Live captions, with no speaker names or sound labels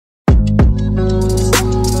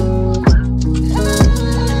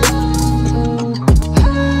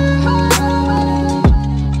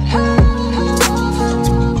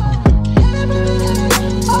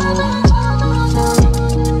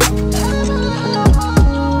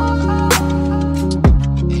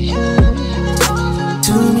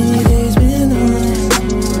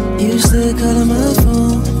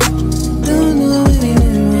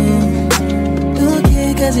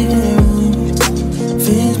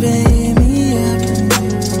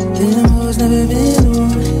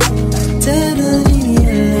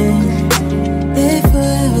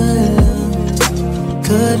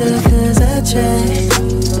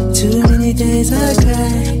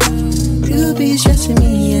be stressing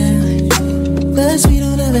me out. Plus we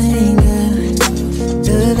don't ever hang out.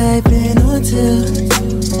 The life been on till,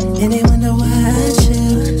 and they wonder why I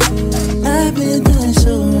chill. I've been doing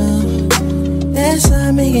so wrong, that's why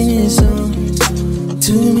I'm making this song.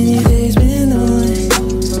 Too many days been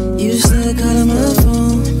on, you still calling my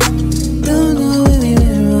phone. Don't know where we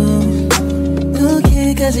went wrong, don't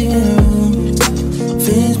care cause we went wrong.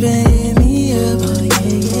 Friends been hitting me up,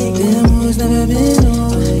 them hoes never been on.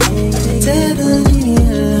 Tell them leave me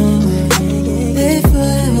alone, they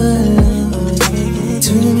forever alone.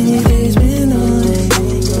 Too many days been on,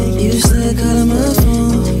 you still calling my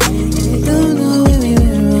phone. Don't know where we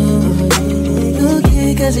went wrong, don't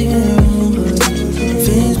care cause we went wrong.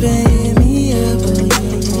 Friends been hitting me up,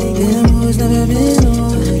 them hoes never been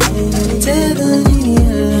on. Tell them leave me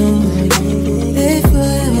alone, they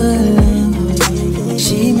forever alone.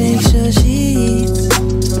 She makes sure she eats,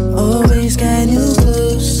 always got new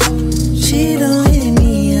clothes. She don't hit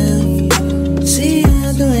me up, see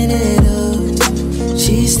I'm doing it all.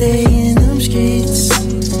 She stay in them streets,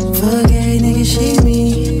 forget nigga she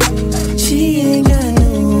me. She ain't got no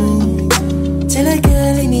home, tell that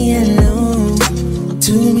girl leave me alone.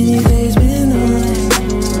 Too many days been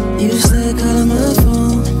on, you still calling my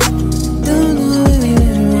phone. Don't know where we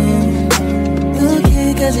went wrong, don't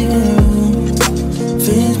care cause we went wrong.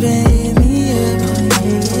 Friends been hitting me up,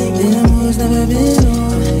 them hoes never been on.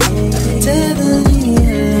 Tell them leave me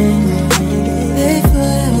alone, they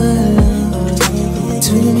forever alone.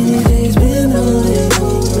 Too many days been on,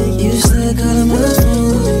 you still calling my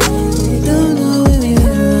phone. Don't know where we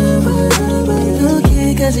went wrong, don't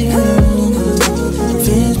care cause we went wrong.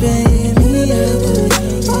 Friends been hitting me up,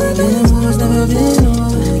 them hoes never been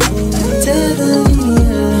on. Tell them leave me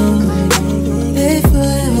alone, they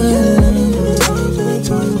forever alone.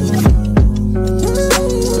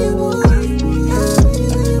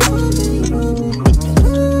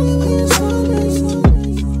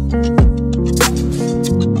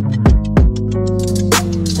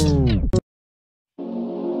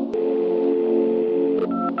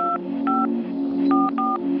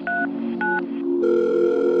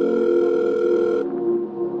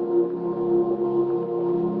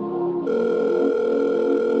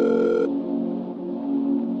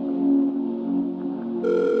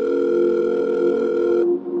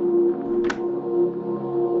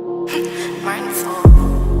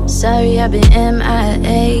 Sorry, I've been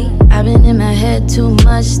MIA. I've been in my head too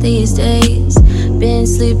much these days. Been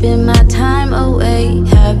sleeping my time away.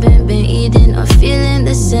 Haven't been eating or feeling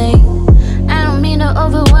the same. I don't mean to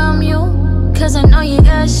overwhelm you, cause I know you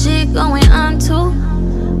got shit going on too.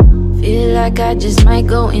 Feel like I just might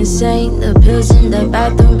go insane. The pills in the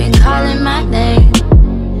bathroom been calling my name.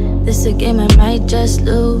 This a game I might just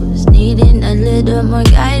lose. Needing a little more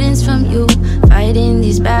guidance from you. Fighting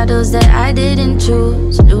these battles that I didn't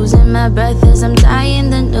choose. Losing my breath as I'm dying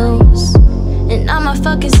the news. And all my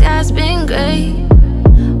fucking skies been gray.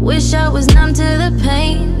 Wish I was numb to the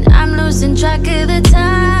pain. I'm losing track of the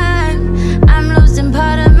time. I'm losing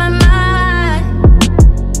part of my mind.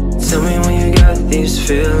 Tell me when you got these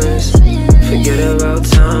feelings. Forget about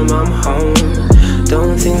time, I'm home.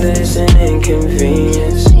 Don't think that it's an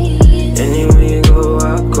inconvenience. Anywhere you go,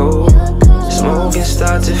 I go. Smoke and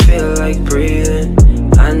start to feel like breathing.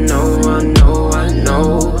 I know, I know, I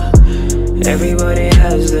know. Everybody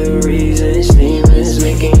has their reasons. Demons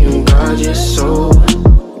making you guard your soul.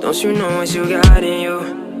 Don't you know what you got in you?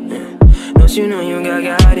 Don't you know you got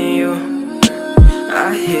God in you?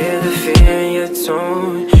 I hear the fear in your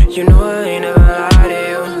tone. You know I ain't never lied to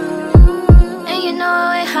you. And you know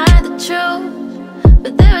I ain't hide the truth,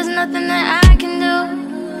 but there is nothing that I can do.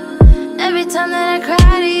 Every time that I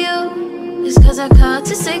cry to you, it's cause I called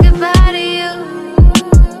to say goodbye to you.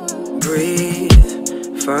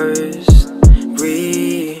 Breathe first,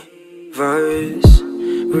 reverse,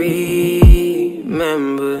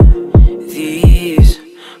 remember these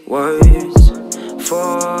words.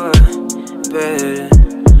 For better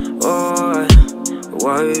or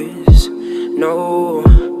worse, know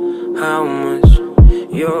how much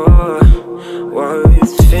you're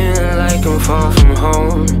worth. Feeling like I'm far from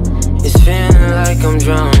home. It's feeling like I'm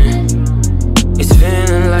drowning. It's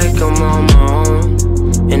feeling like I'm on my own,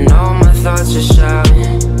 and all my thoughts are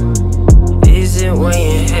shouting. Is it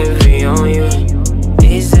weighing heavy on you?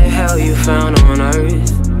 Is it hell you found on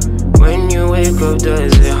earth? When you wake up,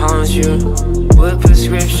 does it haunt you? Would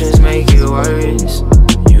prescriptions make it worse?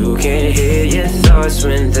 You can't hear your thoughts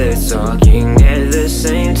when they're talking at the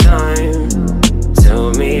same time.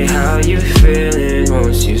 Tell me how you feeling,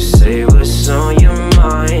 won't you say what's on your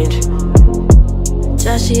mind?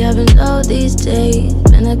 Joshy, I've been low these days.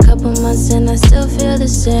 Been a couple months and I still feel the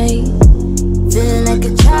same.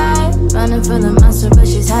 running from the monster, but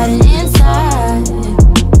she's hiding inside.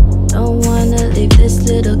 Don't wanna leave this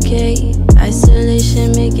little cave.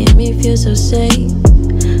 Isolation making me feel so safe.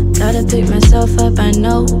 Gotta pick myself up, I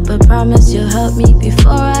know, but promise you'll help me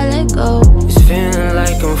before I let go. It's feeling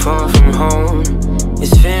like I'm far from home.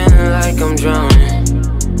 It's feeling like I'm drowning.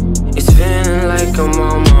 It's feeling like I'm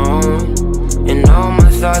on my own, and all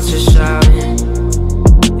my thoughts are shouting.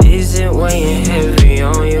 Is it weighing heavy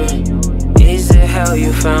on you? Is it hell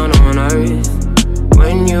you found on earth?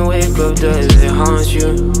 When you wake up, does it haunt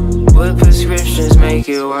you? Would prescriptions make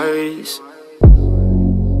it worse?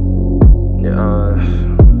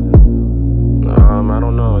 I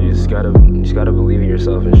don't know. You just gotta believe in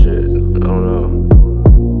yourself and shit. I don't know.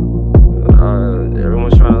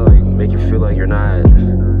 Everyone's trying to like make you feel like you're not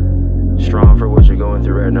strong for what you're going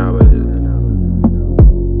through right now, but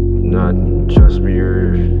nah, trust me,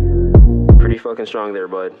 you're pretty fucking strong there,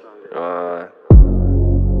 bud.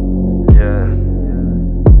 Yeah.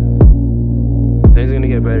 Things are gonna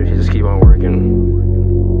get better if you just keep on working.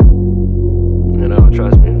 You know,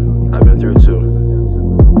 trust me. I've been through it too.